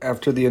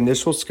After the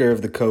initial scare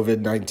of the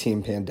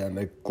COVID-19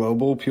 pandemic,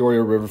 Global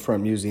Peoria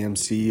Riverfront Museum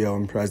CEO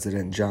and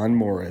President John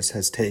Morris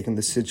has taken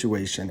the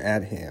situation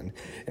at hand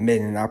and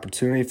made it an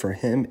opportunity for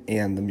him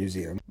and the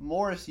museum.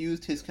 Morris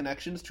used his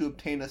connections to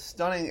obtain a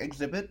stunning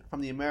exhibit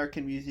from the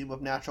American Museum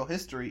of Natural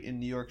History in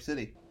New York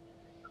City.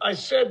 I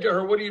said to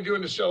her, "What are you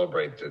doing to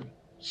celebrate the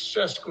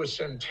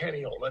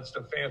sesquicentennial?" That's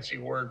the fancy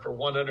word for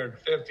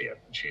 150th.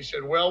 And she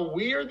said, "Well,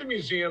 we are the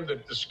museum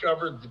that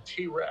discovered the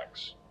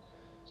T-Rex."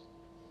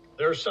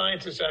 Their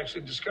scientists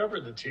actually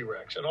discovered the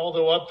T-Rex. And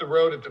although up the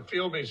road at the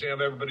Field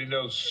Museum, everybody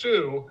knows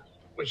Sue,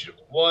 which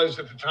was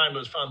at the time it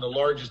was found the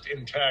largest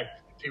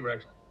intact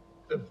T-Rex.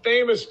 The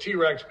famous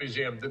T-Rex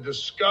museum, the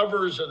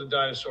discoverers of the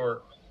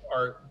dinosaur,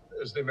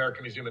 is the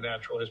American Museum of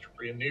Natural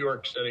History in New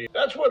York City.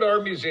 That's what our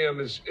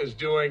museum is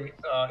doing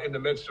in the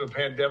midst of a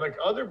pandemic.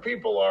 Other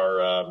people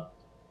are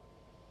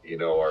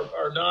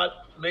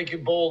not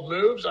making bold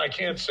moves. I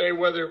can't say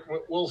whether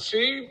we'll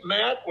see,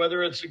 Matt,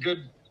 whether it's a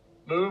good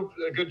move,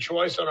 a good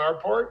choice on our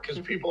part, because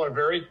people are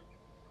very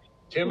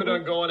timid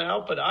on going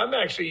out. But I'm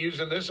actually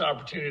using this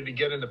opportunity to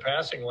get in the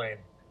passing lane.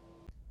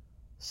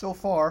 So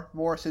far,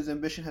 Morris's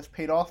ambition has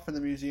paid off for the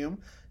museum,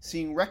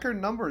 seeing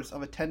record numbers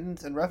of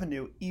attendance and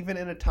revenue even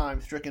in a time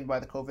stricken by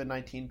the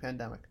COVID-19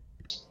 pandemic.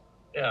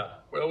 Yeah,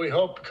 well, we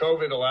hope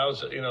COVID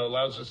allows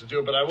us to do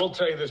it. But I will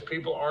tell you this: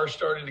 people are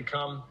starting to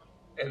come,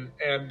 and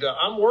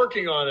I'm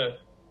working on a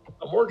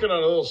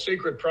little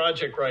secret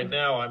project right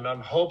now.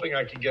 I'm hoping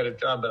I can get it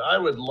done. But I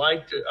would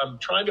like to. I'm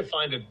trying to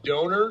find a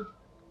donor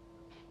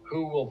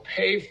who will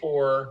pay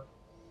for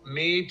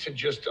me to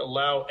just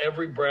allow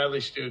every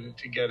Bradley student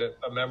to get a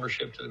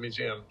membership to the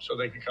museum so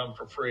they can come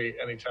for free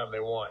anytime they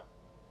want,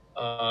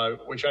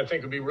 which I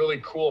think would be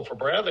really cool for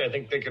Bradley. I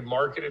think they could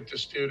market it to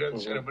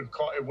students, and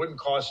it wouldn't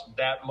cost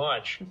that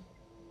much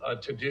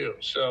to do.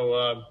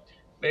 So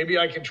maybe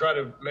I can try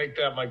to make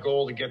that my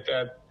goal to get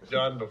that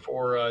done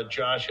before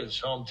Josh's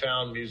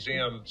hometown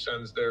museum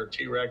sends their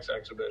T-Rex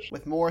exhibition.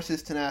 With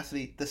Morris's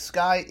tenacity, the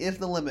sky is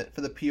the limit for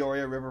the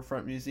Peoria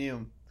Riverfront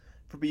Museum.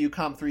 For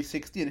BU-Com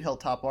 360 and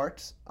Hilltop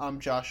Arts, I'm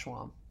Josh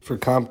Schwam. For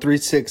Com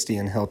 360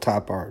 and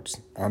Hilltop Arts,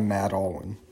 I'm Matt Alwyn.